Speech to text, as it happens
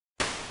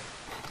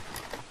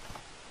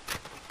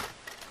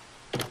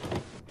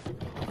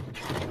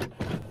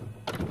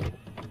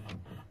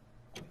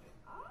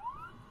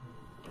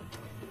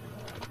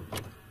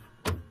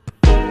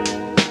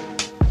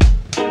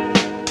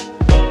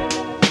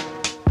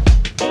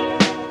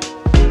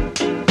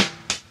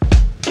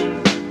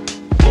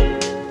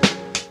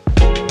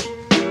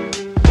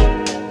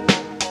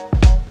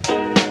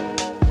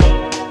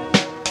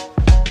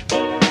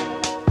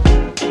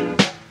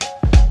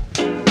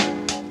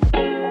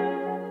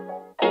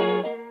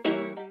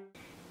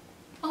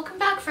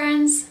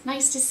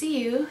nice to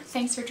see you.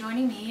 Thanks for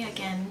joining me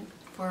again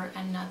for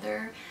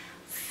another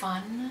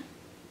fun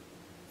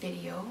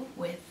video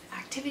with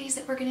activities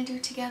that we're going to do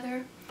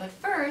together. But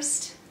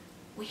first,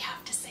 we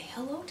have to say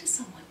hello to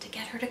someone to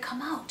get her to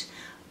come out.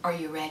 Are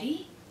you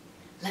ready?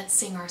 Let's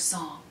sing our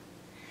song.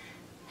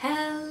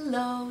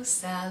 Hello,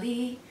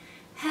 Sally.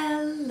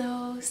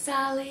 Hello,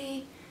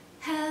 Sally.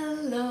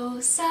 Hello,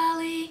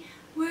 Sally.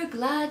 We're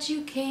glad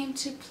you came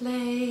to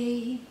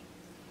play.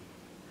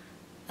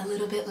 A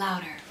little bit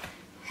louder.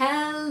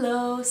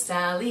 Hello,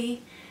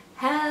 Sally.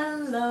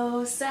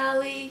 Hello,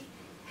 Sally.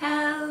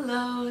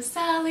 Hello,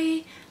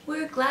 Sally.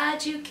 We're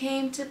glad you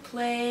came to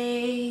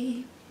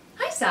play.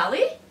 Hi,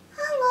 Sally.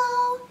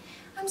 Hello.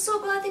 I'm so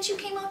glad that you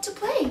came out to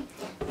play.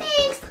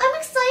 Thanks. I'm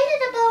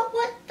excited about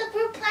what the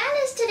group plan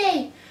is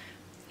today.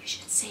 You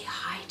should say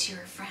hi to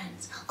your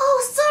friends. Oh,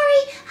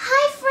 sorry.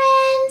 Hi,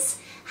 friends.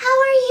 How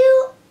are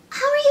you?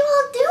 How are you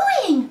all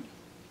doing?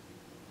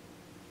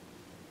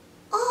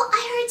 Oh,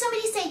 I heard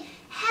somebody say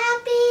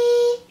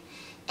happy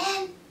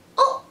and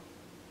oh,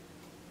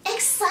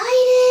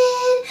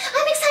 excited.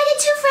 I'm excited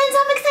too, friends.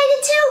 I'm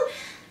excited too.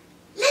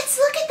 Let's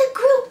look at the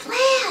group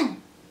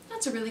plan.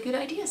 That's a really good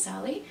idea,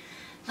 Sally.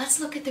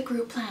 Let's look at the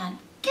group plan.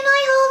 Can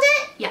I hold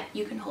it? Yeah,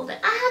 you can hold it.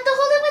 I have to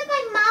hold it with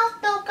my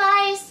mouth though,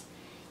 guys.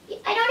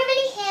 I don't have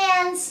any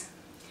hands.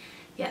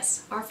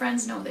 Yes, our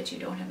friends know that you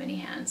don't have any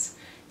hands.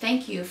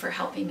 Thank you for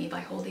helping me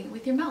by holding it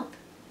with your mouth.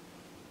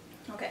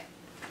 Okay,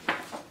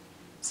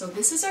 so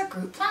this is our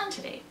group plan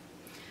today.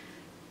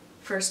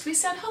 First we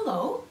said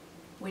hello,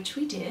 which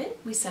we did.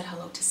 We said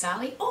hello to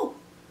Sally. Oh,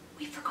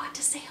 we forgot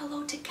to say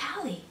hello to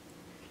Callie.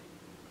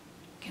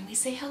 Can we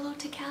say hello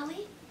to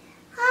Callie?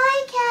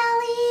 Hi,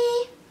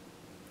 Callie.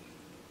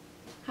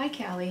 Hi,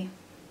 Callie.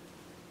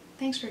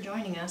 Thanks for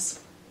joining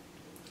us.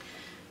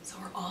 So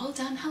we're all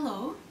done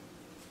hello.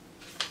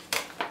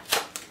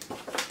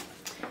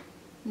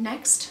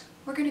 Next,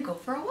 we're going to go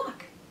for a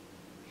walk.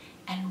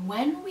 And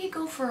when we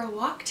go for a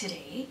walk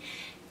today,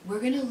 we're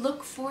going to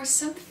look for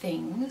some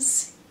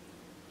things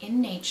in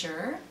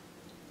nature,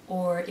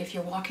 or if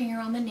you're walking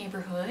around the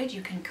neighborhood,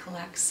 you can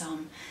collect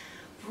some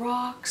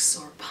rocks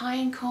or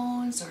pine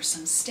cones or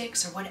some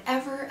sticks or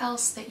whatever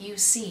else that you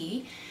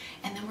see,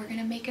 and then we're going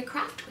to make a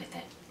craft with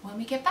it when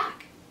we get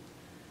back.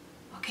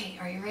 Okay,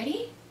 are you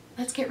ready?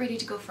 Let's get ready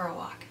to go for a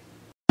walk.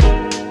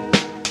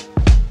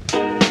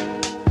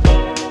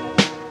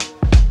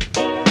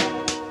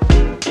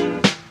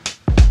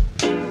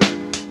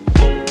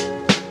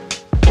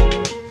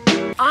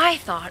 I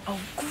thought a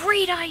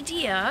great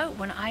idea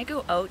when I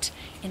go out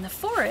in the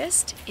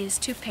forest is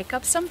to pick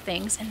up some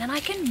things and then I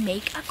can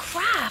make a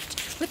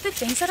craft with the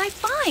things that I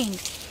find.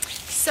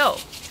 So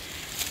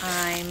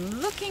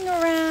I'm looking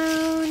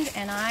around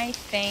and I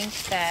think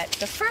that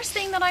the first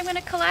thing that I'm going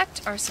to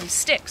collect are some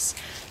sticks.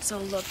 So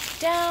look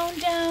down,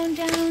 down,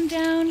 down,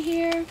 down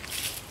here.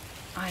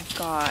 I've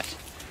got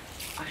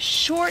a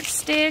short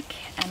stick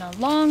and a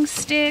long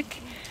stick.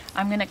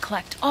 I'm going to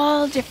collect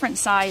all different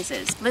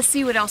sizes. Let's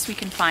see what else we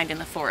can find in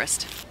the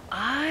forest.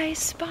 I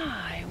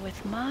spy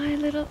with my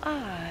little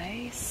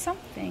eye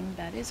something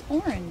that is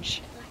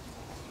orange.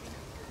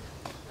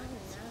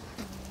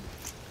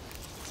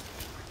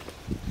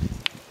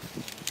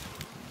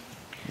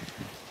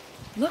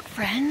 Look,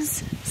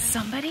 friends,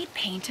 somebody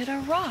painted a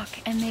rock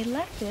and they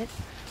left it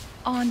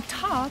on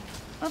top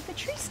of the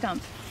tree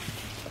stump.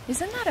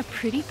 Isn't that a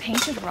pretty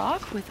painted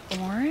rock with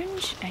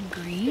orange and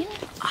green?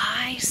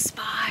 I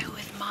spy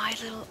with my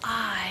little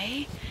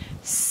eye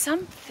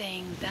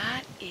something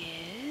that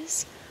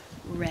is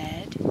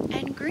red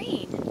and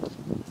green.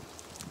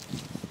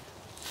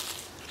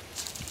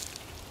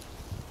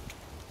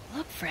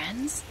 Look,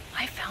 friends,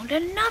 I found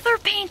another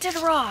painted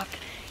rock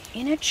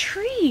in a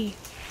tree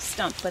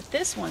stump, but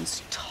this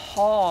one's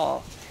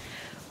tall.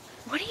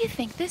 What do you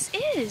think this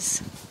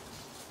is?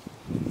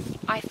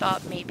 I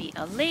thought maybe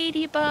a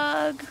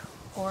ladybug,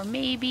 or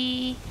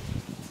maybe,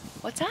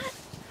 what's that?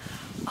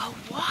 A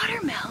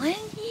watermelon?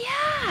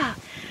 Yeah!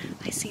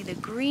 I see the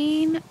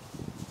green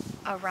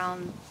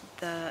around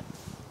the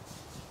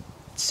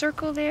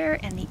circle there,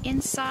 and the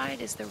inside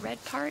is the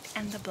red part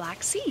and the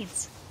black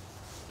seeds.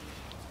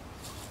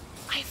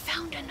 I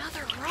found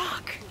another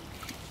rock,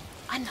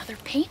 another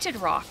painted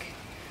rock.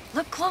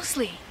 Look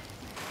closely.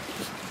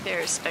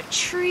 There's a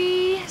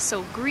tree,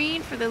 so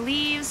green for the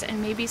leaves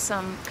and maybe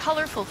some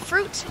colorful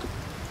fruit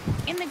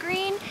in the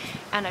green,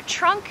 and a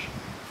trunk,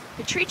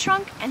 the tree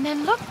trunk, and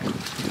then look,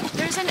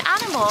 there's an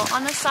animal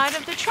on the side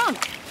of the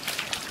trunk.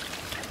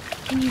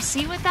 Can you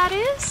see what that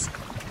is?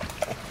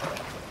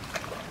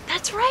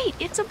 That's right,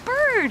 it's a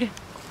bird.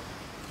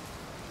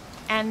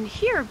 And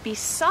here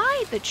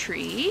beside the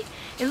tree,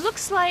 it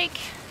looks like,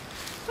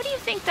 what do you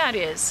think that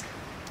is?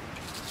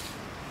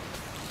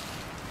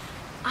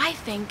 I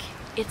think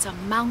it's a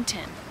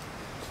mountain.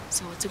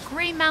 So it's a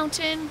gray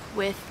mountain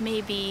with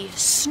maybe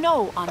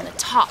snow on the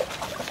top.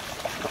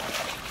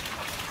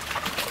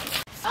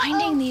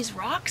 Finding these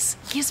rocks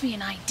gives me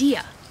an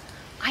idea.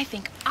 I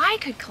think I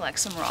could collect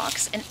some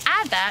rocks and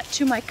add that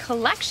to my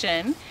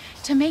collection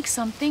to make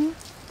something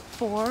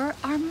for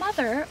our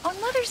mother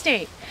on Mother's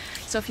Day.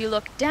 So if you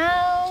look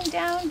down,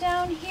 down,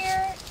 down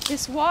here,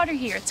 this water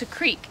here, it's a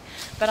creek,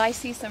 but I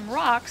see some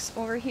rocks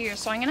over here.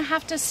 So I'm gonna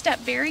have to step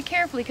very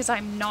carefully because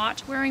I'm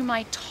not wearing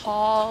my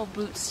tall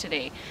boots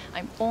today.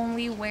 I'm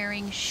only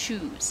wearing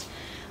shoes.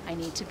 I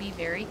need to be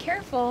very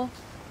careful.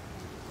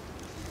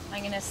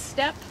 I'm gonna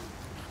step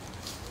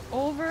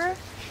over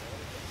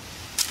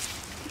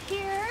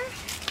here,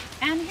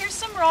 and here's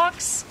some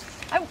rocks.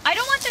 I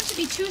don't want them to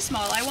be too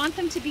small. I want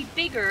them to be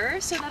bigger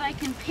so that I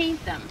can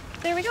paint them.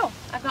 There we go.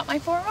 I've got my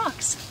 4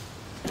 rocks.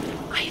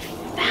 I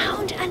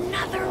found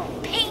another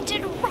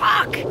painted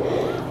rock.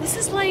 This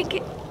is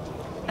like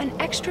an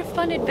extra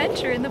fun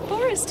adventure in the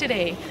forest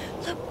today.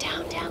 Look,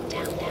 down, down,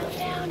 down, down,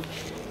 down.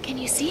 Can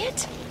you see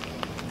it?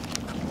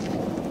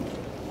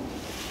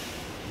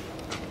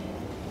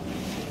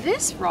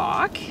 This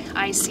rock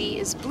I see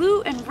is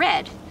blue and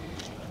red.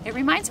 It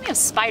reminds me of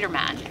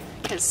Spider-Man,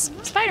 because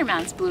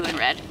Spider-Man's blue and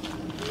red.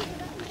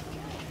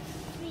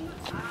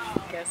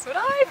 Guess what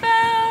I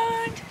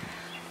found?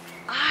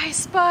 I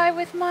spy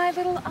with my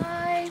little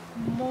eye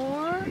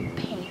more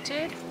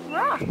painted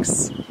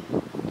rocks.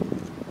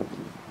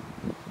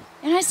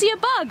 And I see a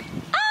bug.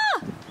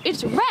 Ah!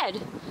 It's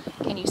red.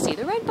 Can you see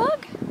the red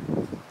bug?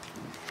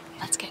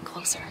 Let's get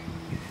closer.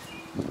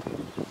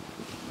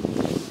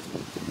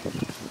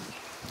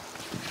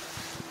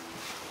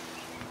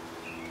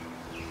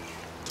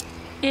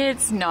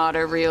 It's not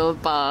a real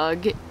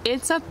bug.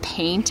 It's a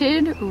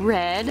painted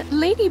red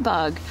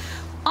ladybug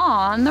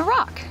on the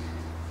rock.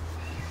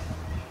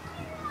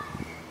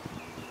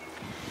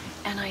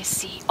 And I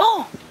see,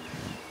 oh,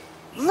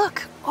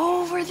 look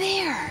over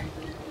there.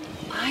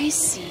 I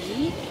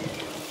see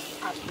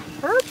a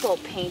purple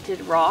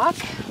painted rock.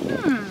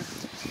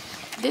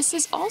 This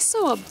is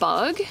also a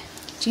bug.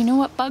 Do you know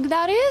what bug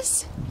that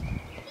is?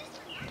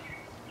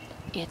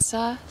 It's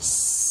a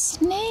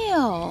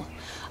snail.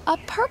 A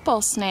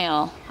purple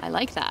snail. I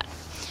like that.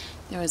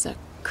 There was a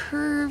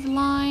curved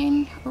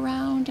line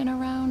around and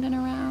around and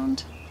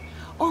around.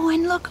 Oh,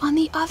 and look on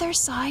the other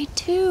side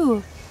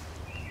too.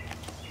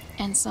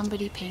 And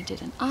somebody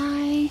painted an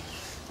eye.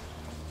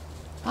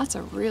 That's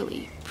a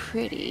really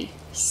pretty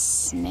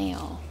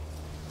snail.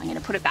 I'm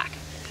gonna put it back.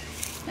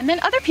 And then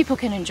other people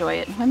can enjoy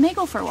it when they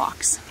go for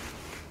walks.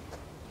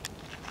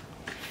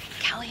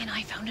 Callie and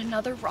I found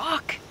another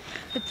rock.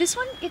 But this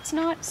one, it's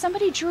not,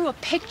 somebody drew a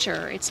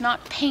picture, it's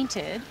not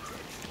painted.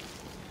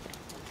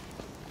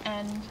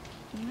 And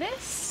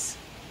this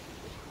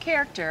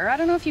character, I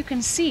don't know if you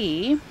can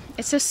see,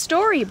 it's a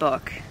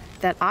storybook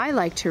that I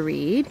like to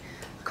read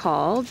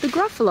called The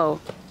Gruffalo.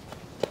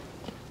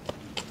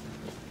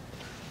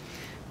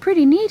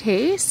 Pretty neat,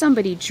 hey?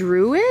 Somebody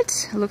drew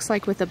it, looks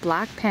like with a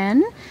black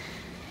pen,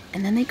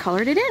 and then they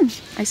colored it in.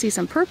 I see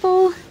some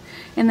purple,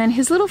 and then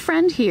his little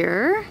friend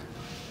here,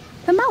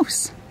 the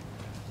mouse.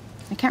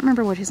 I can't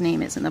remember what his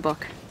name is in the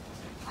book.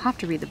 I'll have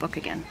to read the book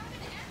again.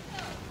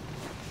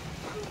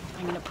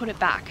 I'm gonna put it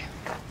back.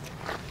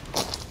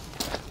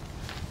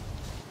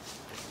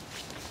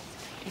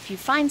 If you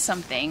find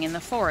something in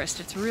the forest,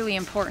 it's really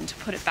important to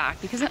put it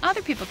back because then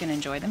other people can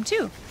enjoy them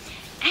too.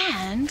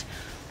 And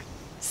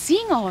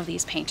seeing all of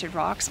these painted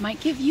rocks might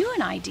give you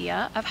an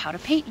idea of how to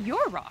paint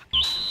your rock.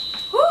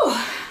 Whew,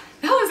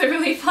 that was a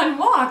really fun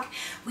walk.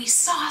 We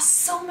saw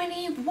so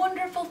many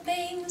wonderful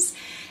things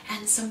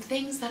and some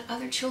things that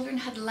other children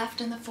had left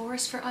in the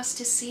forest for us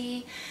to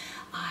see.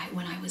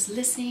 When I was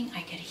listening,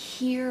 I could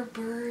hear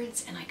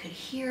birds and I could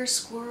hear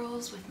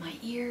squirrels with my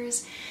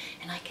ears,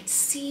 and I could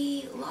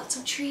see lots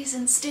of trees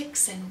and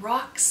sticks and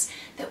rocks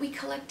that we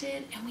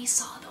collected, and we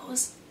saw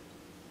those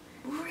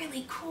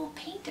really cool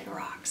painted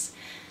rocks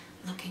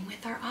looking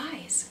with our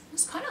eyes. It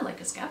was kind of like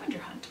a scavenger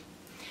hunt.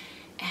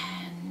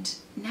 And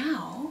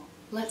now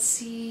let's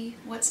see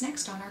what's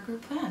next on our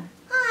group plan.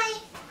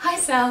 Hi. Hi,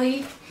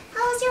 Sally.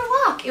 How was your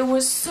walk? It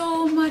was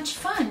so much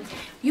fun.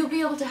 You'll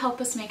be able to help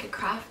us make a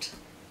craft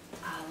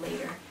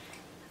later.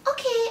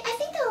 Okay, I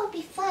think that will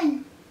be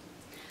fun.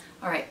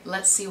 All right,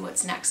 let's see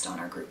what's next on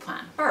our group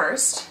plan.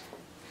 First,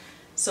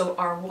 so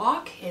our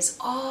walk is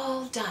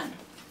all done.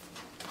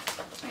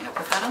 I'm gonna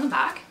put that on the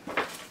back.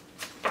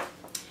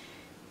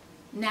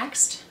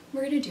 Next,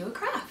 we're gonna do a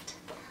craft.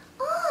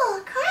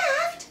 Oh, a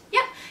craft?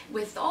 Yep,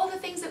 with all the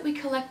things that we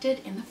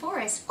collected in the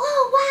forest.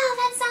 Oh, wow,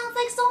 that sounds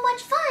like so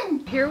much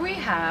fun. Here we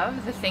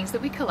have the things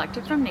that we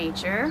collected from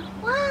nature.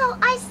 Wow,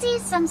 I see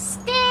some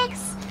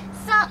sticks.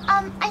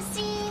 I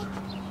see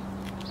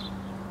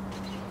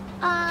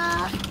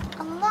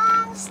a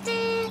long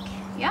stick.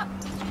 Yep.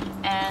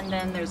 And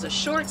then there's a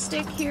short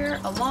stick here,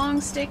 a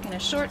long stick, and a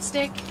short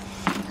stick.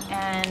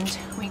 And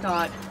we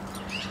got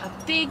a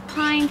big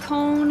pine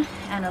cone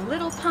and a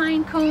little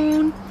pine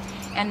cone.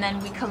 And then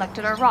we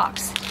collected our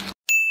rocks.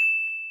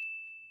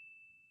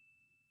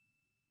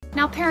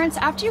 Now parents,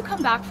 after you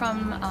come back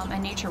from a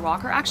nature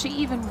walk, or actually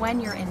even when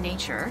you're in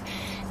nature,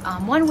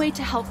 one way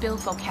to help build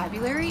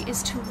vocabulary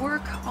is to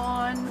work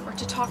on or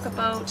to talk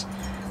about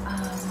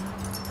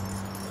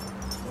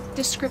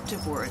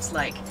descriptive words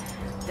like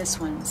This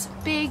one's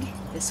big,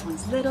 this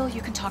one's little.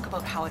 You can talk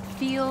about how it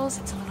feels.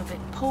 It's a little bit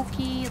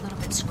pokey, a little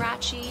bit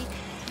scratchy.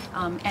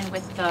 And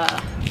with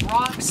the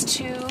rocks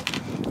too,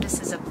 this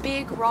is a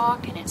big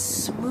rock and it's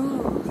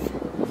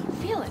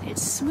smooth. Feel it,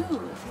 it's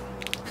smooth.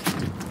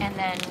 And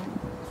then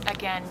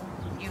again,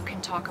 you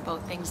can talk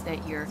about things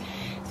that you're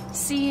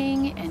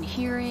seeing and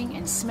hearing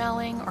and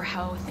smelling, or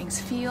how things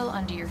feel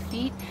under your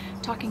feet,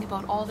 talking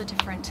about all the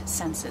different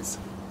senses.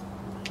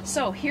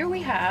 So here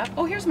we have,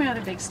 oh, here's my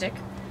other big stick.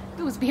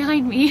 It was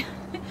behind me.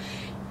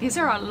 These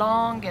are our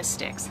longest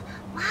sticks.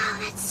 Wow,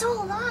 that's so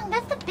long.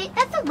 That's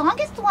the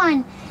longest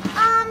one.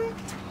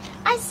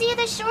 I see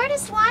the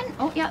shortest one.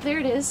 Oh yeah, there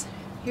it is.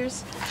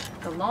 Here's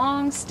the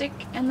long stick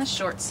and the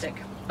short stick.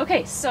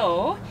 Okay,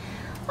 so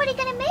what are you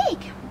gonna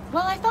make?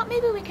 well, I thought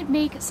maybe we could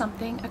make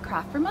something, a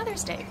craft for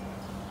Mother's Day.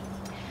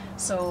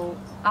 So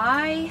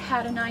I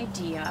had an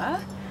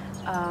idea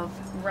of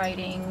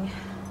writing,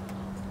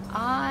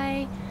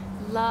 I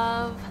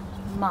love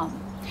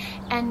Mom.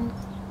 And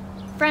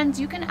friends,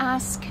 you can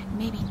ask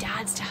maybe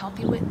dads to help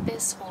you with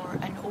this, or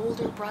an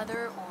older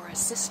brother or a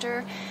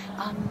sister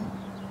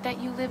that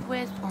you live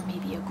with, or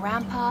maybe a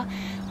grandpa.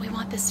 We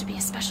want this to be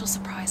a special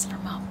surprise for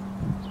Mom.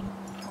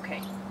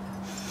 Okay.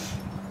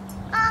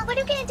 What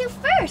are we gonna do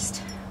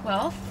first?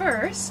 Well,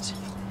 first,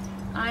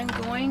 I'm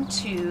going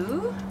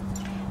to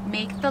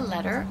make the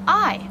letter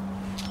I.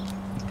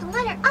 The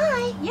letter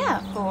I? Yeah,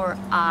 for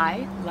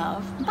I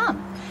love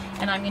Mom.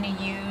 And I'm going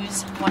to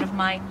use one of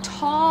my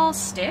tall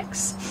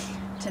sticks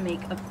to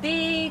make a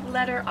big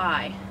letter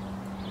I.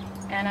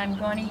 And I'm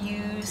going to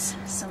use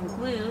some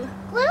glue.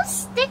 Glue's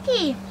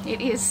sticky.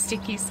 It is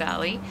sticky,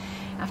 Sally.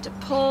 I have to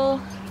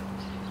pull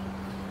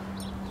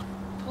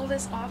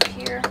this off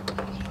here. And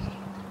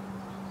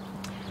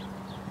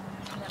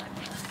then I'm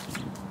going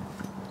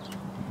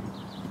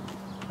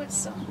to put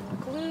some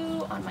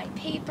glue on my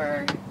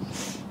paper.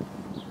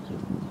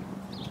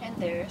 And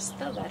there's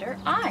the letter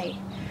I.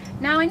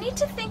 Now I need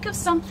to think of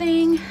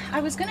something. I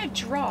was going to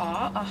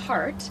draw a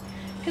heart,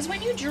 because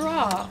when you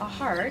draw a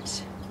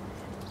heart,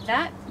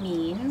 that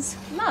means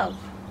love.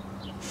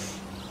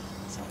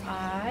 So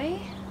I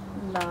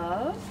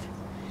love,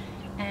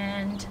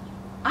 and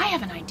I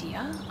have an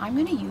idea. I'm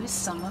going to use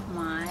some of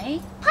my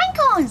Pine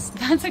cones.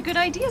 That's a good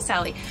idea,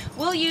 Sally.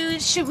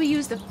 Should we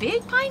use the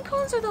big pine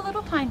cones or the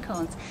little pine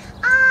cones?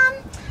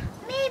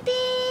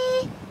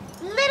 Maybe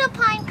little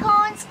pine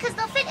cones, because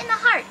they'll fit in the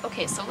heart.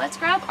 Okay, so let's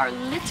grab our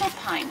little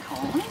pine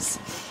cones,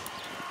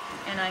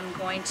 and I'm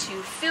going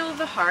to fill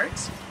the heart.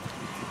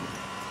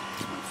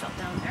 One fell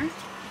down there.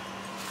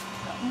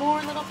 Got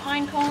more little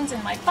pine cones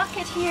in my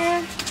bucket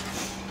here.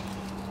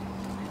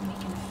 And we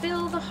can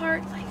fill the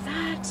heart like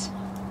that.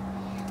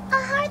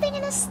 How are they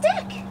gonna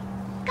stick?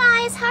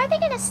 Guys, how are they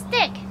gonna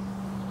stick?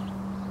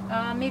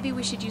 Maybe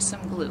we should use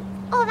some glue.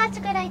 Oh, that's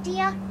a good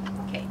idea.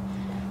 Okay,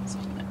 so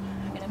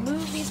I'm gonna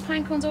move these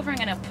pine cones over. I'm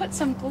gonna put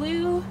some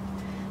glue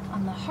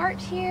on the heart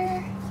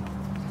here.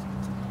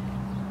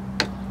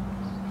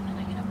 And then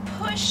I'm gonna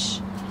push,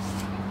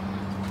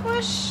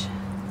 push,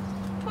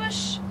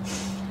 push.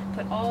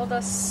 Put all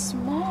the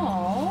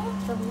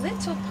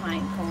little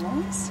pine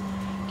cones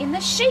in the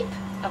shape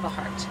of a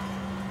heart.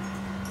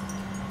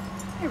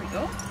 There we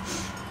go.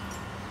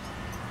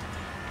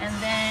 And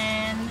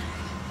then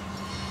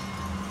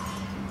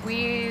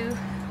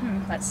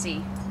let's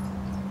see.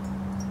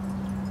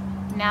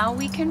 Now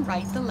we can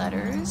write the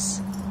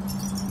letters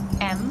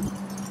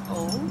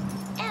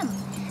M-O-M.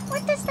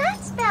 What does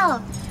that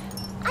spell?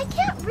 I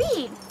can't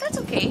read. That's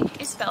okay.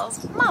 It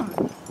spells Mom.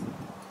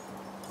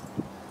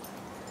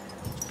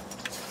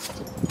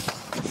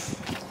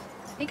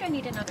 I think I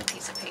need another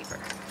piece of paper.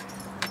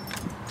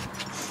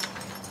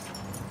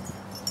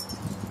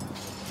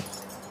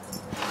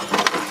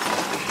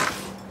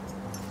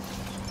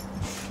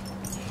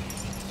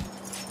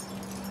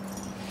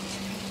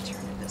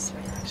 Turn it this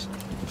way, actually.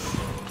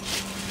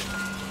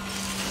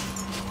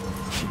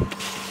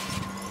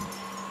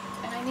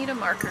 And I need a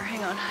marker.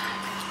 Hang on.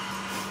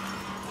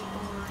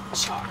 Or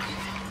chalk.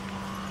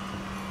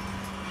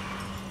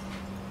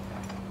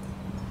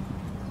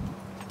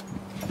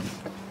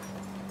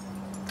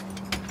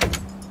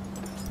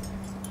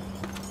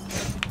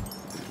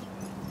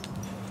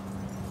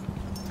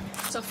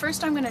 So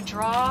first I'm going to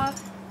draw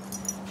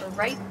or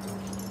write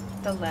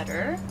the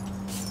letter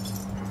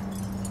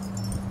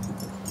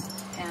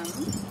M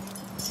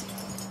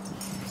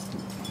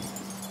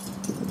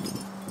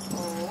O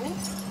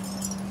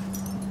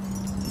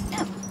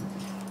M.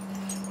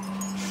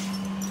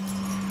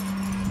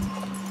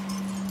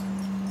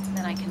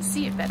 Then I can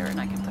see it better and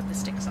I can put the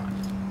sticks on.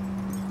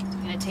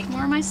 I'm going to take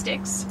more of my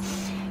sticks,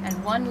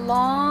 and one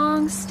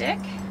long stick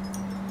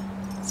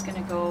is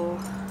going to go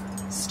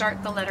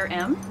start the letter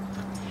M.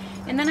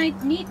 And then I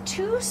need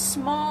two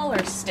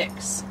smaller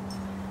sticks.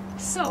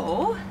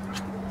 So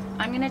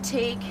I'm going to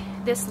take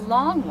this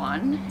long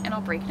one and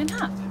I'll break it in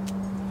half.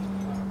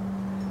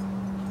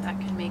 That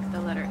can make the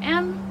letter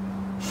M.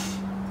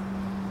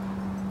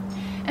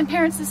 And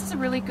parents, this is a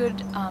really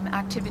good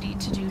activity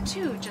to do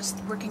too,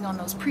 just working on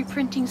those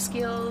pre-printing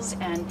skills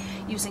and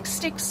using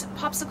sticks,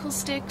 popsicle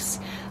sticks,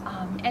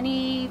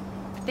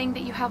 anything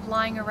that you have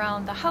lying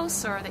around the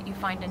house or that you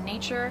find in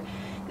nature.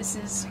 This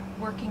is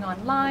working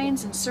on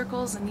lines and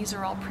circles, and these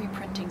are all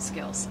pre-printing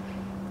skills.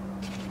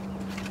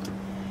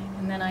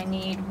 And then I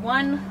need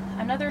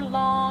another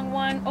long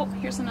one. Oh,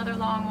 here's another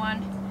long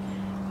one.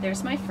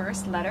 There's my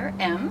first letter,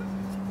 M.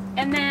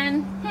 And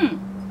then,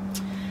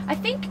 I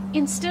think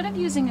instead of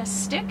using a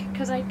stick,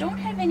 because I don't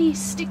have any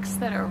sticks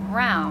that are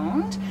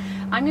round,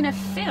 I'm going to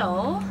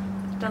fill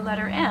the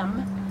letter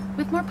M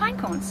with more pine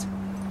cones.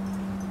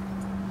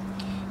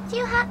 Do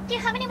you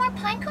have any more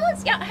pine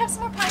cones? Yeah, I have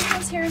some more pine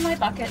cones here in my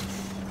bucket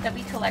that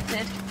we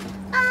collected.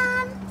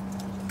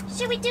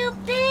 Should we do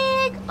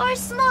big or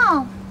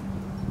small?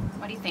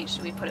 What do you think?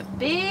 Should we put a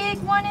big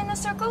one in the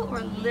circle or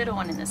a little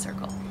one in the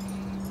circle?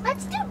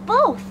 Let's do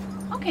both.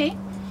 Okay.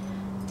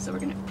 So we're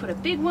going to put a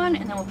big one,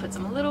 and then we'll put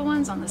some little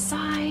ones on the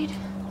side,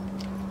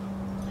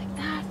 like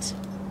that.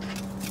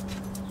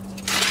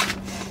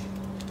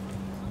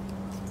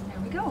 There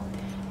we go.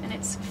 And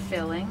it's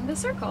filling the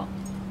circle.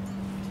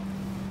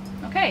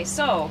 Okay,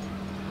 so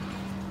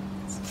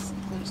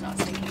glue's not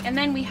sticking. And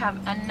then we have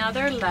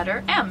another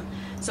letter M.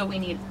 So we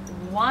need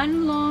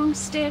one long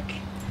stick,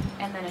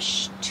 and then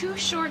two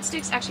short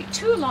sticks, actually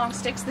 2 long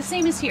sticks, the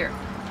same as here.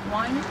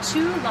 1,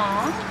 2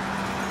 long,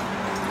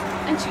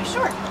 and 2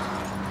 short.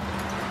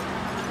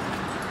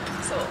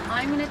 So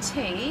I'm going to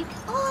take...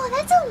 Oh,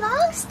 that's a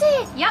long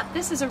stick. Yep,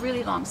 this is a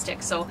really long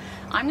stick. So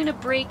I'm going to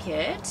break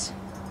it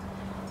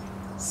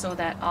so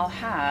that I'll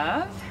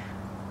have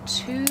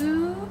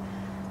 2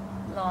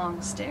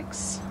 long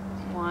sticks.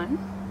 1,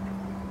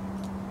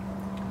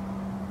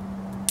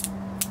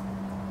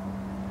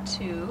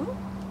 2.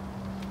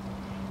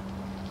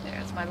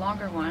 There's my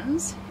longer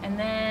ones. And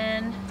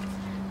then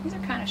these are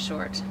kind of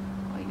short.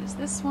 I'll use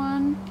this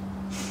one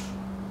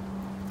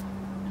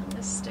and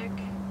this stick.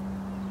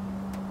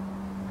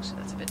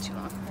 Actually, that's a bit too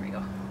long. There we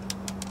go.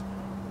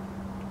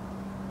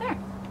 There.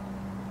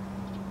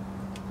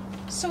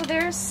 So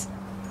there's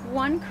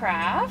one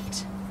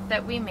craft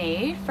that we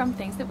made from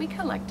things that we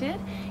collected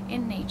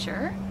in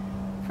nature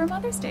for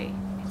Mother's Day.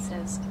 It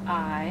says,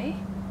 I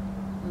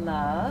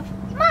love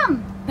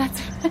Mom.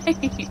 That's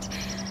right.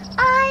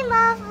 I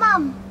love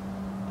Mom.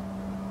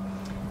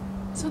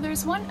 So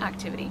there's one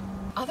activity.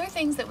 Other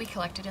things that we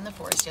collected in the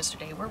forest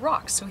yesterday were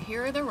rocks. So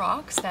here are the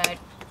rocks that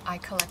I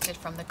collected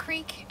from the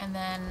creek, and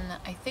then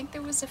I think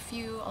there was a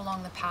few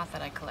along the path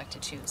that I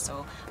collected too.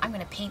 So I'm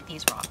going to paint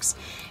these rocks.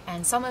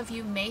 And some of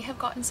you may have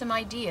gotten some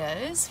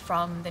ideas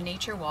from the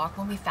nature walk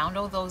when we found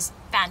all those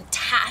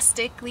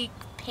fantastically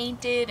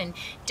painted and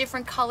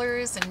different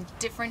colors and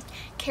different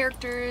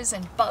characters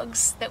and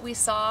bugs that we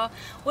saw.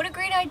 What a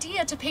great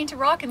idea to paint a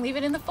rock and leave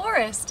it in the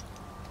forest.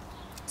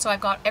 So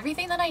I've got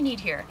everything that I need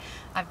here.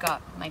 I've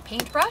got my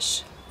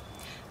paintbrush,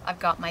 I've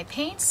got my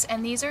paints,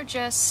 and these are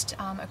just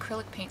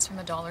acrylic paints from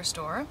the dollar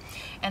store.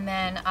 And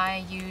then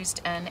I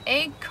used an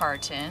egg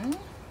carton,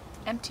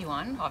 empty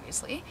one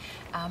obviously,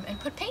 and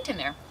put paint in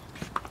there.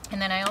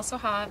 And then I also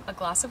have a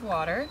glass of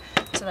water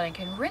so that I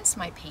can rinse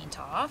my paint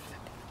off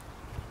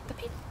the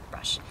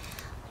paintbrush.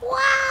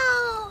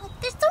 Wow,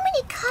 there's so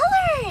many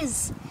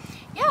colors.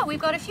 Yeah, we've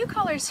got a few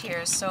colors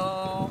here,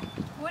 so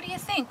what do you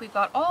think? We've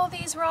got all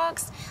these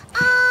rocks.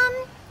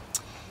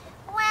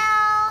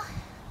 Well,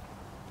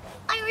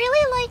 I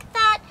really like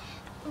that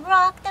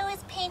rock that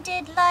was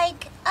painted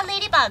like a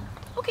ladybug.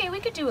 Okay, we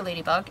could do a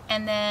ladybug,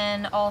 and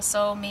then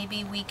also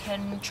maybe we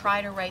can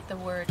try to write the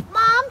word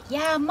Mom?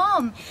 Yeah,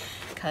 Mom,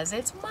 because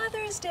it's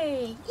Mother's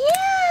Day.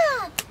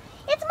 Yeah,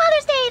 it's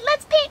Mother's Day.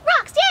 Let's paint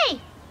rocks,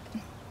 yay!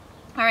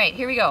 All right,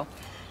 here we go.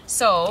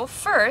 So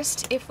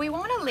first, if we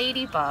want a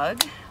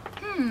ladybug,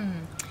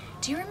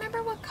 do you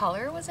remember what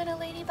color was in a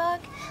ladybug?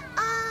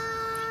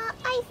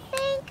 I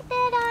think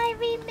that I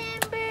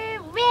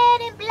remember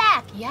red and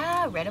black.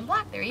 Yeah, red and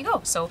black, there you go.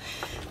 So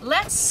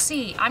let's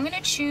see, I'm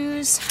gonna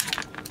choose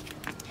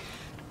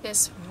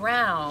this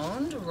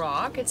round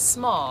rock. It's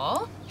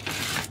small,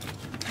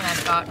 and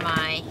I've got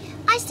my...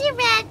 I see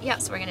red. Yeah,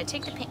 so we're gonna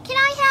take the paint. Can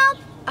I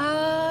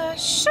help?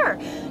 Sure.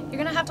 You're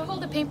gonna have to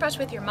hold the paintbrush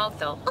with your mouth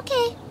though.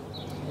 Okay.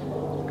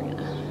 We're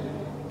gonna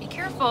be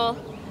careful.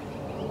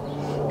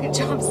 Good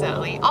job,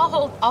 Sally. I'll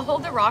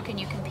hold the rock and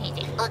you can paint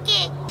it.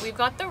 Okay. We've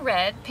got the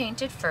red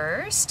painted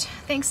first.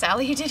 Thanks,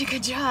 Sally. You did a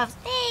good job.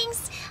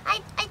 Thanks. I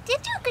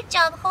did do a good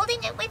job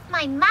holding it with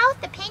my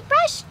mouth, the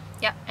paintbrush.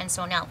 Yep, and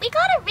so now we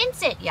gotta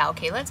rinse it. Yeah,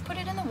 okay, let's put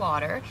it in the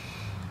water.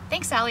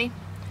 Thanks, Sally.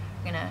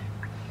 We're gonna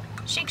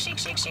shake, shake,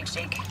 shake, shake,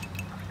 shake.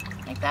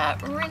 Like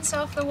that. Rinse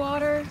off the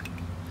water.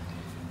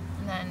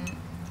 And then,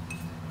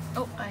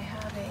 oh, I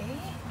have a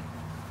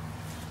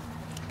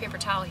paper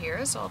towel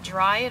here, so I'll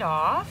dry it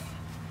off.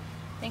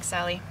 Thanks,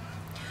 Sally.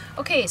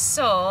 Okay,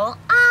 so,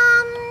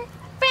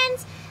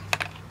 friends,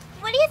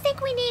 what do you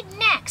think we need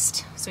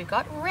next? so we've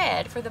got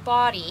red for the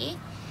body.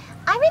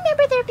 I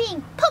remember there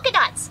being polka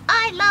dots.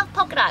 I love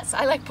polka dots.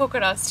 I like polka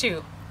dots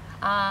too.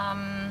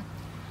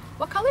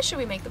 What color should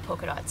we make the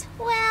polka dots?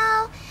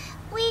 Well,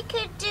 we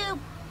could do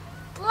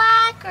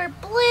black or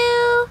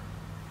blue.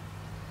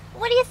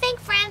 What do you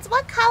think, friends?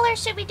 What color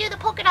should we do the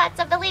polka dots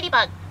of the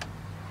ladybug?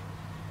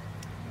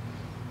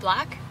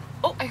 Black?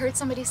 Oh, I heard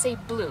somebody say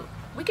blue.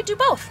 We could do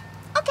both.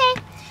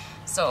 Okay,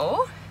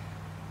 So,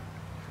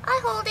 I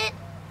hold it.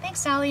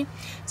 thanks, Sally.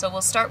 So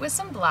we'll start with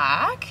some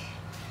black,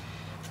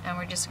 and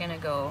we're just gonna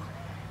go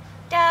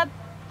dab,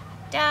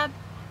 dab,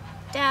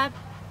 dab,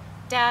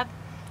 dab.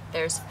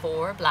 There's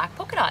 4 black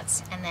polka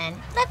dots. And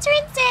then let's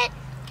rinse it.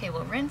 Okay,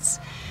 we'll rinse.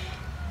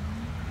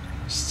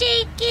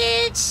 Shake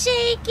it,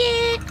 shake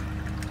it.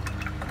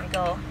 There we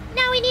go.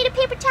 Now we need a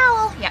paper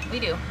towel. Yeah,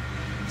 we do.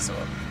 So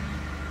we'll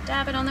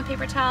dab it on the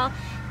paper towel.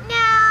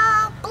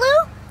 Now,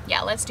 blue?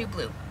 Yeah, let's do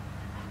blue.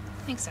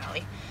 Thanks,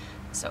 Sally.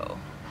 So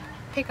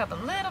pick up a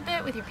little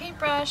bit with your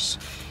paintbrush,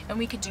 and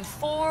we could do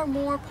 4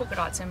 more polka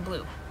dots in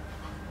blue.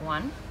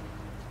 1,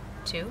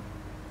 2,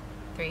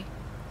 3,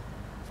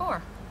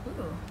 4.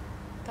 Ooh,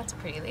 that's a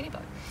pretty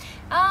ladybug.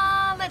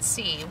 Let's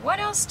see, what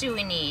else do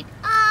we need?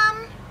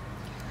 I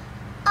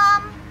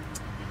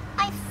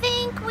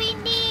think we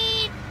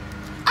need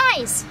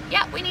eyes.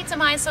 Yeah, we need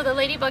some eyes so the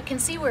ladybug can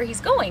see where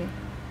he's going.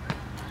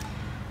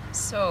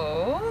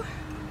 So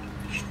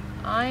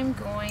I'm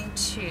going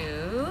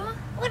to,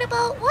 What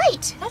about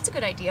white? that's a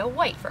good idea,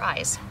 white for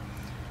eyes. So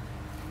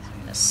I'm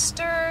gonna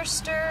stir,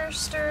 stir,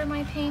 stir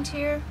my paint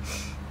here.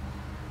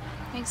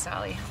 Thanks,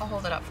 Sally. I'll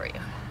hold it up for you.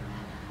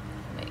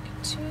 Make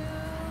 2.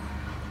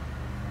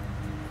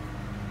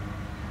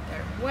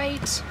 They're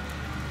white.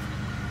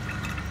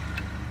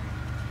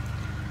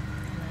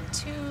 And then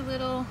 2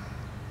 little,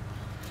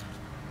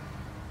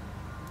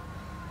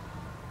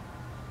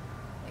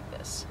 like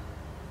this.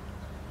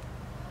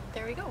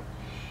 There we go.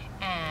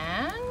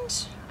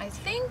 And I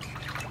think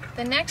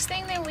the next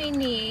thing that we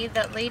need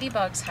that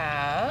ladybugs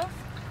have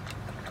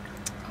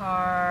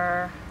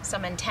are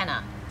some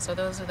antennae. So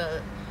those are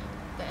the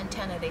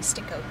antennae, they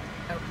stick out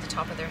the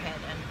top of their head.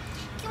 And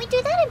Can we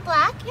do that in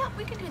black? yeah,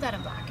 we can do that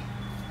in black.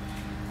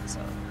 So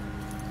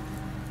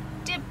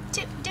dip,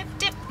 dip, dip,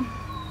 dip.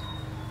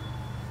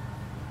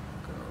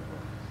 Go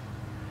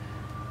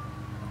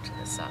to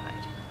the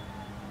side.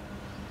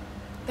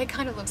 That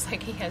kind of looks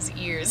like he has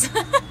ears.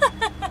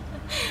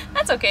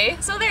 That's okay.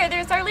 So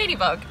there's our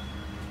ladybug.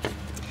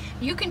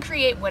 You can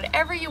create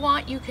whatever you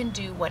want. You can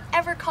do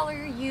whatever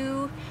color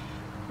you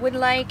would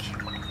like.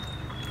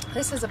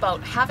 This is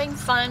about having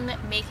fun,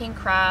 making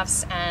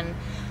crafts, and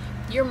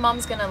your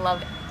mom's gonna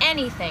love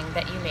anything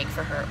that you make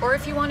for her. Or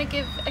if you want to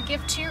give a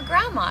gift to your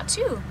grandma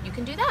too, you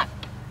can do that.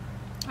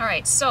 All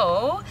right,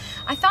 so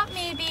I thought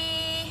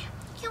maybe,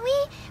 Can we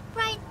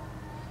write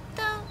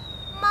the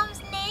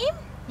mom's name?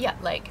 yeah,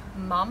 like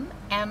Mom,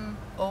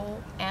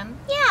 M-O-M.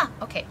 Yeah.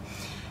 Okay,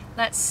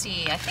 let's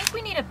see. I think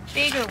we need a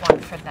bigger one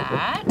for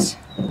that.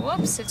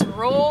 Whoops, it's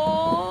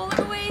rolling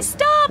away.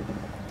 Stop!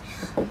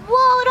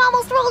 Whoa, it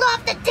almost rolled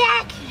off the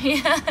deck.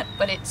 Yeah,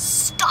 but it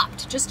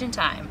stopped just in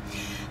time.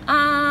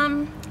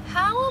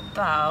 How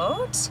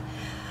about,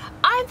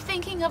 I'm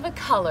thinking of a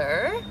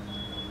color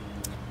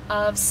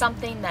of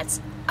something that's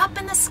up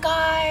in the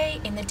sky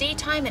in the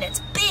daytime, and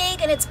it's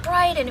big and it's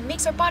bright and it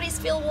makes our bodies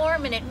feel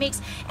warm and it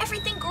makes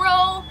everything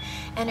grow,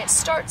 and it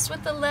starts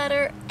with the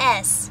letter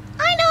S.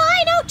 I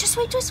know. Just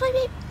wait.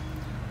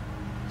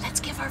 Let's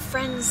give our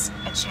friends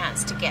a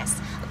chance to guess.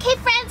 Okay,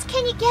 friends,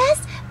 can you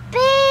guess?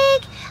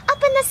 Big,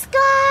 up in the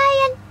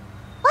sky, and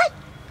what?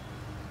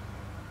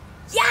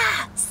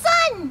 Yeah,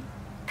 Sun.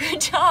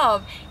 good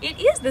job. It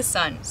is the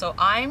sun. So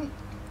I'm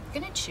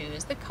gonna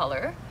choose the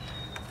color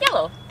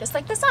yellow, just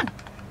like the sun.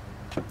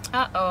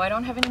 Uh-oh, I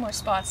don't have any more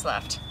spots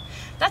left.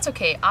 That's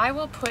okay. I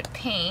will put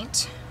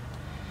paint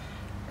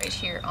right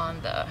here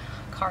on the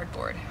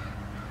cardboard.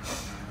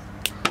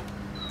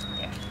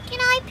 There. Can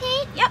I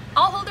paint? Yep,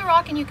 I'll hold the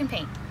rock and you can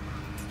paint.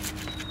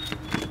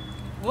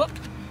 Whoop.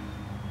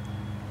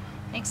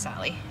 Thanks,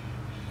 Sally.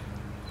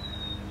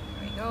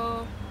 There we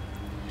go.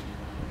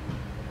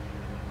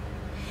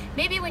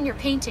 Maybe when you're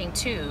painting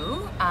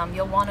too,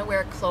 you'll want to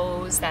wear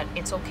clothes that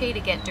it's okay to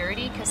get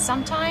dirty, because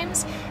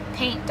sometimes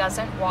paint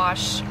doesn't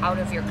wash out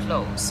of your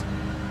clothes.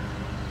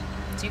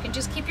 So you can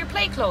just keep your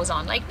play clothes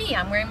on. Like me,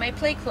 I'm wearing my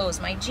play clothes.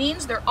 My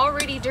jeans, they're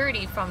already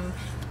dirty from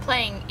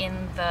playing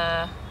in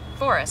the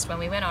forest when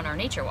we went on our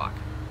nature walk.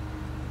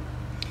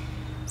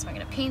 So I'm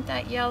gonna paint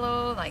that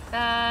yellow like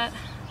that.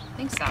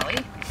 Thanks, Sally.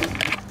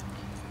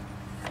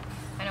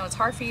 I know it's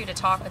hard for you to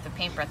talk with the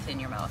paint breath in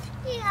your mouth.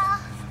 Yeah.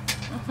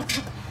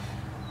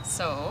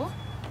 So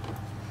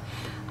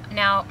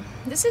now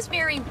this is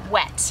very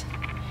wet,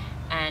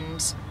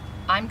 and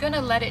I'm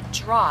gonna let it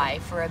dry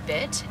for a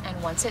bit,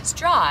 and once it's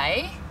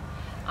dry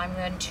I'm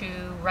going to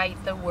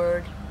write the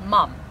word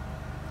mum,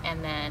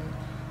 and then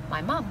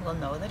my mom will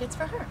know that it's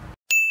for her.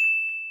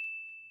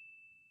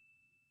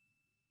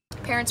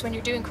 Parents, when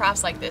you're doing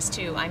crafts like this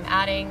too, I'm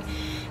adding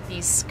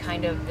these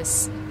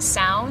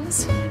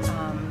sounds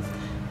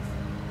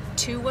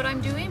to what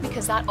I'm doing,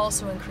 because that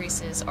also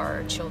increases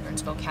our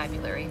children's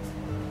vocabulary.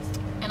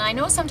 And And I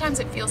know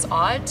sometimes it feels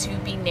odd to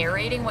be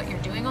narrating what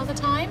you're doing all the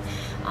time,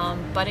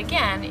 but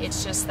again,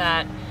 it's just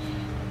that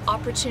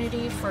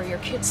opportunity for your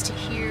kids to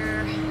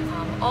hear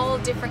all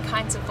different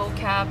kinds of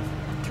vocab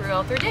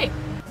throughout their day.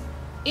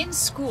 In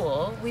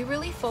school, we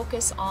really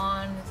focus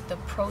on the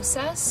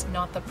process,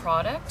 not the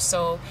product,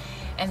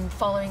 and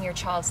following your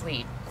child's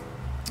lead.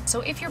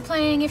 So if you're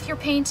playing, if you're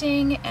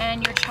painting,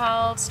 and your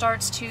child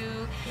starts to,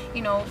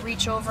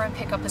 reach over and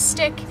pick up a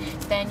stick,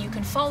 then you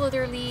can follow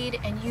their lead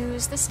and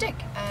use the stick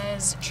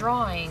as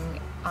drawing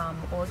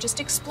or just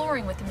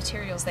exploring with the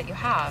materials that you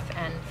have.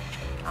 And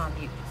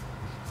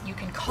you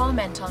can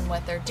comment on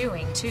what they're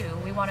doing too.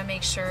 We want to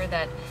make sure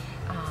that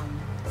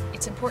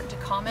it's important to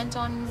comment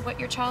on what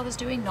your child is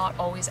doing, not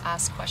always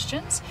ask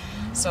questions.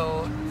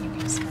 So you can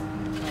just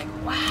be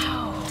like,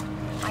 wow,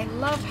 I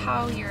love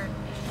how you're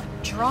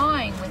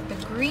drawing with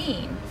the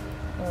green.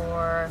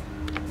 Or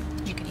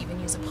you could even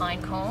use a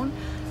pine cone.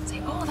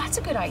 Say, oh, that's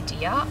a good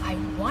idea. I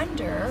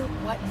wonder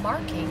what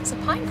markings a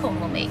pine cone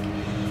will make.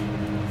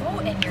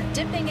 Oh, and you're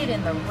dipping it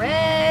in the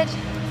red.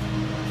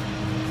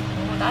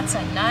 Oh, that's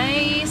a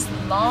nice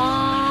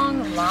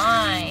long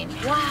line.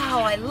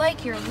 Wow, I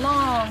like your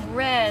long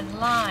red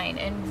line.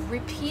 And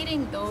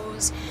repeating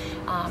those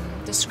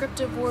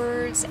descriptive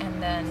words,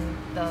 and then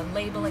the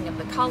labeling of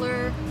the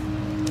color,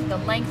 the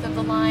length of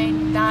the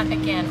line, that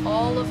again,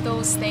 all of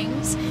those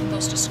things,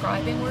 those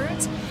describing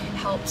words,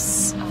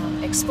 helps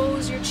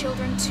expose your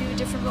children to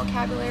different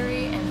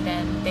vocabulary, and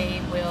then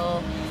they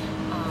will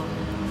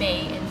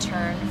may in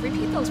turn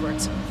repeat those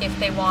words. If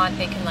they want,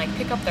 they can like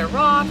pick up their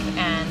rock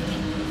and,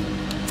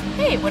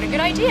 hey, what a good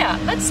idea,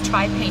 let's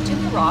try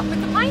painting the rock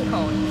with the pine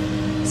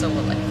cone. So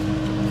we'll like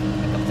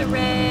pick up the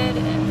red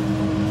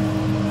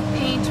and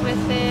paint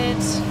with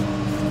it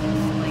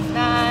like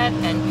that,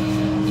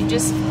 and you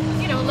just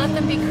let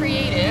them be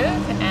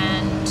creative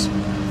and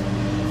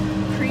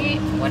create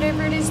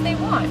whatever it is they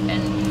want.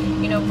 And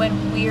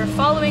when we are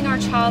following our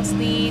child's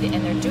lead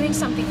and they're doing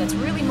something that's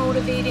really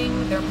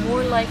motivating, they're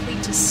more likely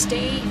to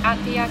stay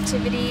at the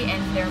activity,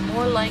 and they're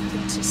more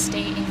likely to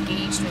stay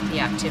engaged with the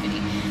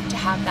activity, to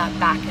have that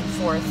back and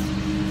forth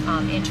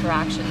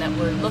interaction that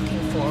we're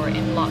looking for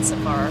in lots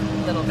of our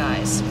little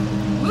guys.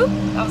 Whoop,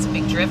 that was a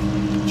big drip.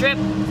 Drip.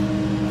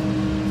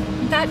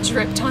 That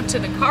dripped onto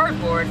the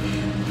cardboard.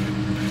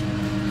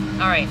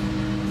 All right,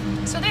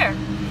 so there.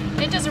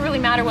 It doesn't really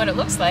matter what it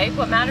looks like.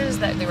 What matters is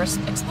that they were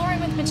exploring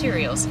with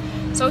materials.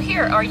 So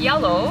here, our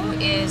yellow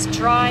is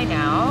dry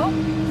now.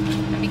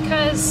 And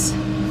because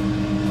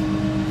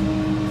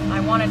I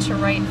wanted to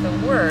write the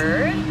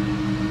word,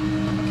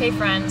 okay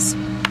friends,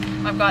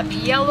 I've got the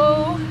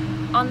yellow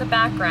on the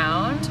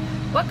background.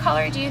 What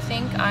color do you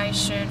think I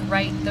should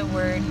write the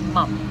word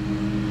mum?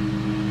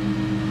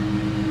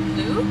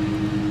 Blue?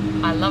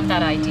 I love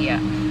that idea.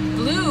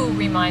 Blue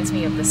reminds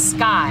me of the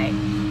sky.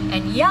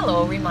 And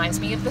yellow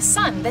reminds me of the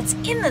sun that's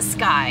in the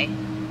sky.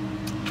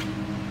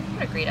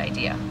 What a great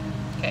idea.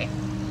 Okay.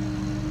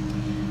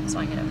 So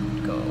I'm gonna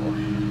go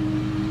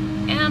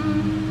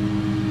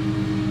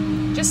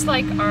M, just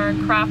like our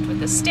craft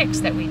with the sticks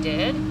that we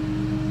did.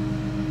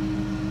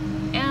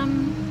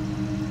 M,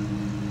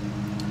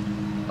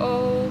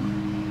 O,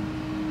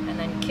 and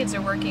then kids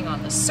are working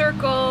on the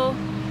circle.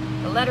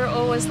 The letter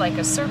O is like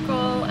a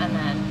circle, and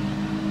then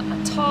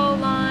a tall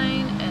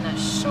line, and a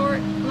short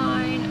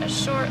line, a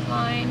short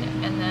line,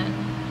 and then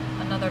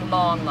another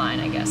long line,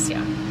 I guess,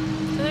 yeah.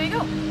 So there you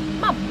go,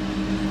 Mom.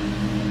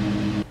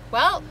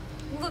 Well,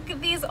 look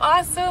at these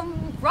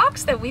awesome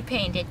rocks that we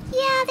painted.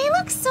 Yeah, they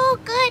look so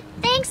good.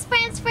 Thanks,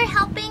 friends, for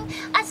helping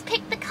us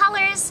pick the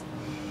colors.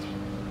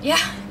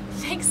 Yeah,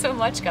 thanks so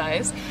much,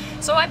 guys.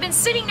 So I've been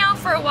sitting now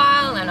for a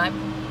while, and I'm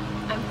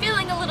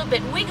feeling a little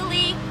bit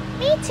wiggly.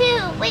 Me too.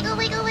 Wiggle,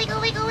 wiggle,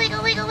 wiggle, wiggle,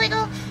 wiggle, wiggle,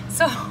 wiggle.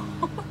 So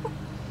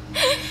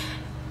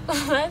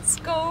let's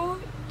go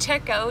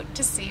check out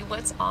to see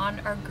what's on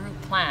our group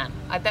plan.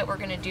 I bet we're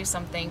gonna do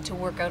something to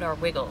work out our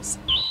wiggles.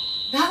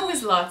 That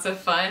was lots of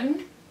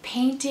fun.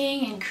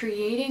 Painting and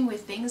creating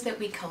with things that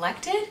we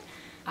collected.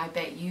 I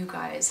bet you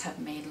guys have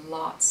made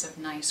lots of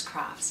nice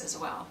crafts as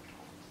well.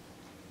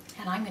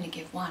 And I'm gonna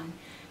give one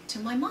to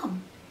my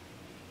mom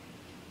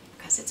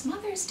because it's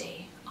Mother's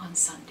Day on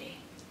Sunday.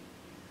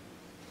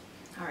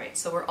 All right,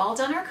 so we're all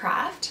done our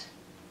craft.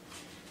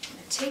 I'm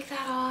gonna take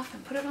that off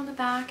and put it on the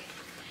back.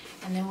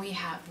 And then we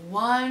have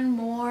one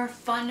more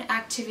fun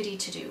activity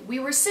to do. We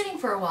were sitting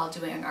for a while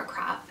doing our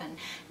craft, and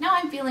now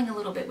I'm feeling a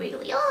little bit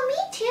wiggly. Oh, me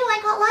too. I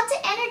got lots of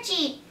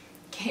energy.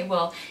 Okay,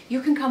 well, you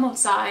can come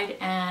outside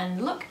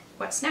and look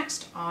what's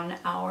next on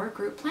our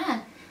group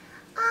plan.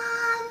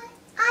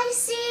 I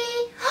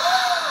see.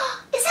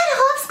 Is that a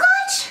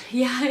hopscotch?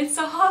 Yeah, it's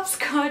a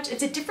hopscotch.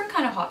 It's a different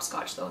kind of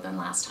hopscotch, though, than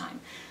last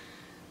time.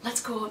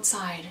 Let's go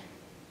outside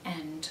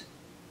and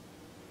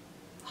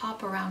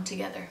hop around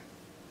together.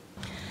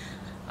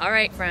 All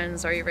right,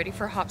 friends, are you ready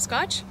for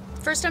hopscotch?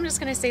 First, I'm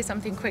just going to say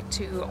something quick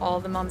to all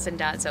the moms and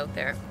dads out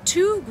there.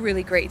 Two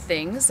really great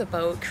things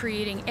about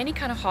creating any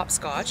kind of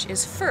hopscotch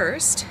is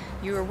first,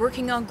 you're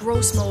working on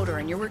gross motor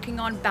and you're working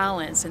on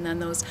balance, and then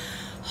those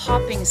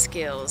hopping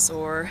skills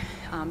or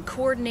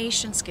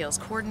coordination skills,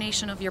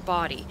 coordination of your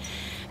body.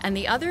 And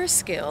the other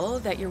skill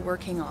that you're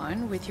working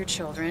on with your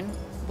children,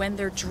 when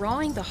they're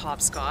drawing the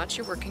hopscotch,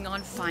 you're working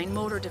on fine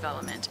motor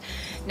development.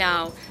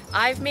 Now,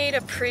 I've made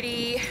a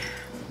pretty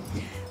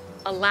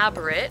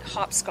elaborate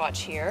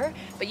hopscotch here,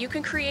 but you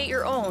can create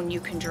your own.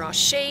 You can draw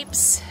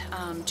shapes,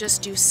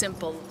 just do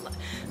simple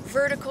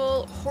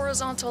vertical,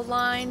 horizontal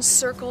lines,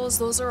 circles.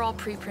 Those are all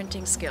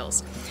pre-printing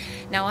skills.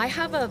 Now I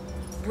have a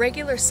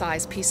regular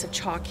size piece of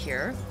chalk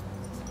here.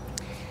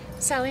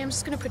 Sally, I'm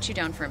just going to put you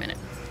down for a minute.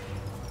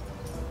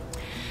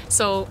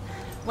 So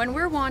when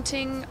we're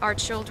wanting our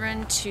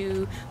children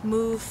to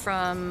move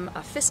from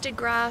a fisted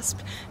grasp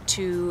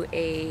to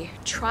a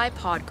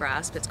tripod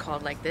grasp, it's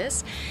called like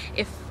this,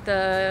 if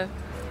the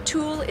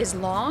tool is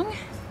long,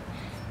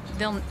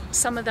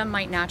 some of them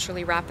might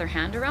naturally wrap their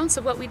hand around.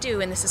 So what we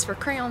do, and this is for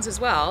crayons as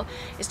well,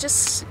 is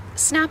just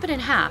snap it in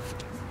half.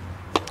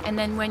 And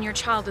then when your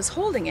child is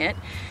holding it,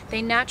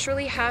 they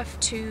naturally have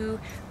to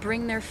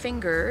bring their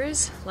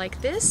fingers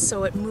like this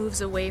so it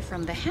moves away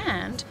from the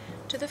hand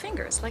to the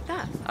fingers, like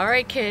that. All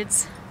right,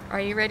 kids,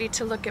 are you ready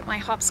to look at my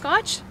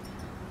hopscotch?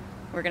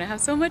 We're gonna have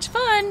so much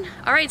fun.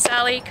 All right,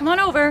 Sally, come on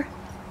over.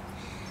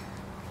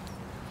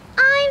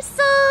 I'm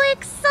so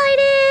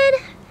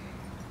excited.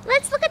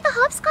 Let's look at the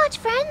hopscotch,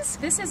 friends.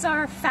 This is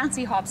our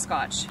fancy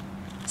hopscotch.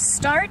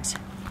 Start,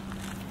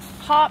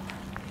 hop,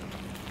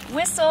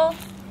 whistle.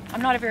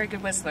 I'm not a very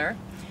good whistler,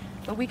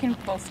 but we can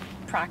both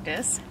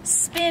practice.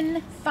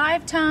 Spin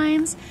 5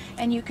 times,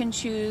 and you can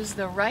choose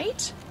the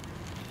right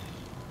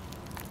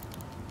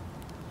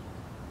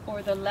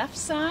or the left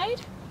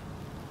side.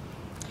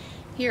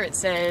 Here it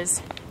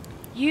says,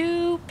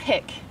 you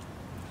pick.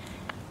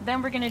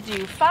 Then we're gonna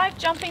do 5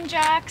 jumping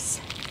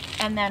jacks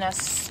and then a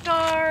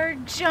star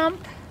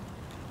jump.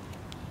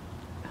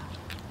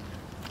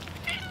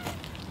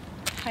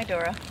 Hi,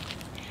 Dora.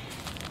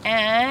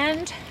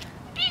 And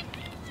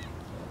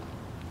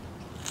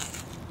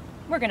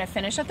we're gonna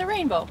finish at the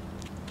rainbow.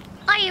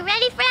 Are you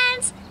ready,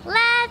 friends?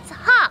 Let's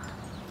hop.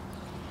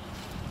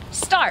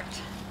 Start.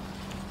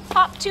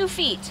 Hop 2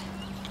 feet.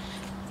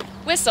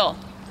 Whistle.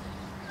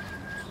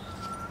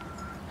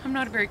 I'm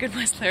not a very good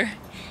whistler.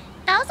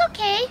 That was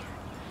okay.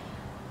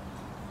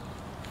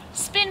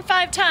 Spin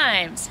 5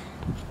 times.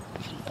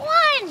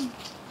 1,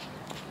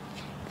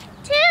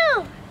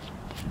 2,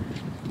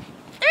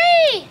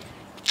 3,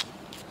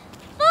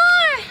 4.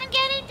 I'm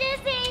getting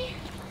dizzy.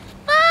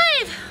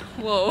 5.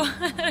 Whoa,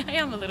 I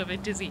am a little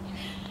bit dizzy.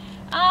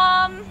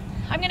 I'm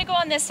gonna go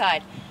on this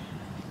side.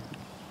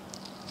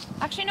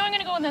 Actually, no, I'm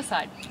gonna go on this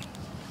side.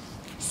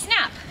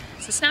 Snap.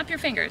 So snap your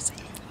fingers.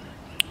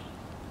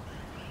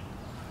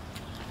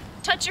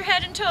 Touch your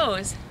head and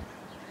toes.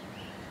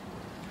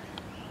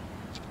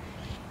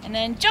 And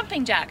then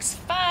jumping jacks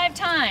 5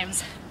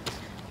 times.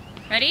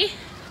 Ready?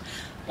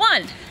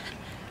 1,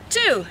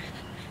 2,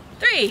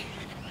 3,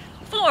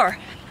 4,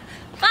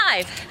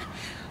 5.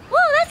 Whoa,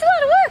 that's a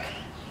lot of work.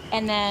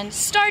 And then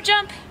star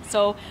jump.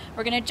 So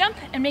we're gonna jump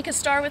and make a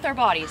star with our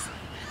bodies.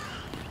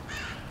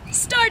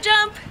 Star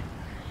jump.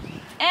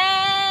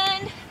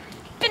 And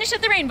finish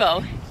at the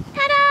rainbow.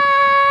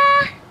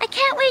 Ta-da! I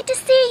can't wait to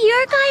see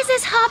your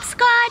guys'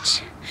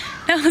 hopscotch.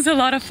 That was a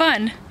lot of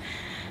fun.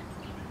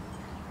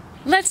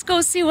 Let's go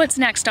see what's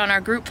next on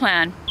our group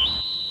plan.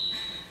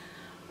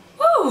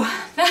 Woo,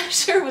 that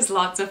sure was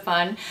lots of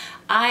fun.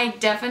 I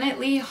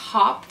definitely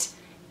hopped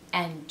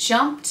and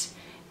jumped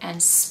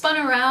and spun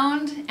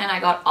around, and I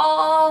got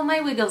all my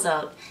wiggles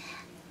out.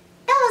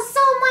 That was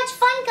so much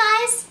fun,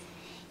 guys.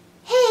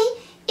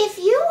 Hey, if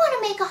you want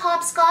to make a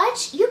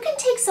hopscotch, you can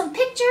take some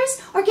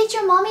pictures or get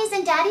your mommies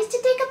and daddies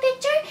to take a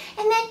picture,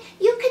 and then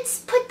you could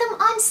put them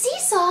on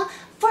Seesaw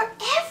for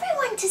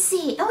everyone to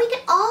see, and we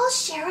could all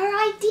share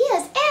our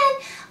ideas.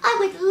 And I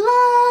would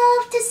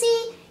love to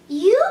see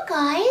you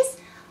guys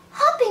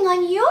hopping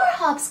on your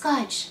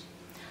hopscotch.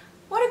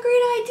 What a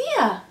great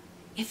idea!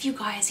 If you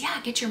guys,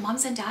 get your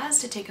moms and dads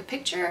to take a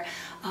picture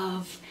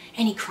of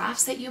any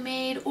crafts that you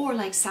made, or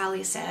like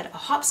Sally said, a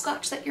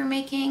hopscotch that you're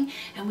making,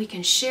 and we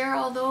can share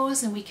all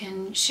those and we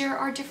can share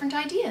our different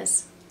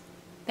ideas.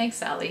 Thanks,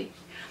 Sally.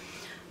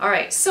 All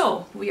right,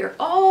 so we are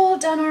all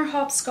done our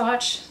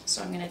hopscotch,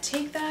 so I'm gonna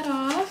take that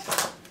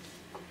off.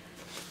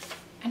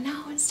 And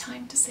now it's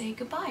time to say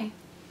goodbye.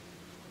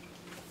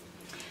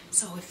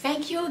 So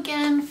thank you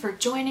again for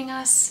joining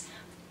us,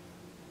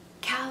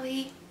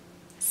 Callie,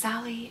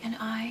 Sally, and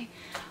I,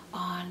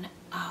 on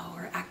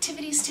our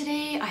activities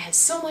today. I had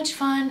so much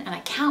fun, and I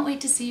can't wait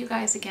to see you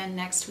guys again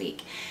next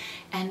week.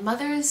 And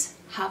mothers,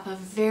 have a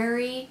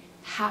very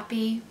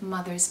happy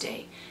Mother's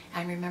Day.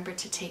 And remember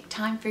to take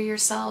time for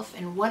yourself,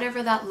 and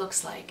whatever that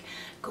looks like.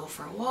 Go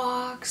for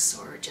walks,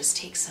 or just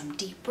take some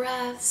deep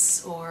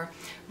breaths, or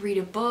read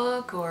a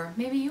book, or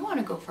maybe you want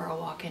to go for a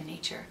walk in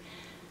nature.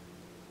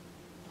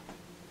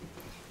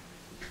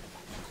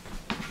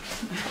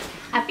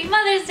 Happy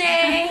Mother's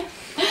Day!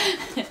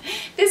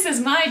 This is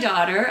my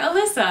daughter,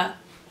 Alyssa.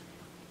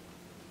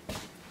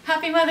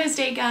 Happy Mother's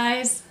Day,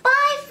 guys.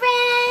 Bye,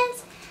 friends.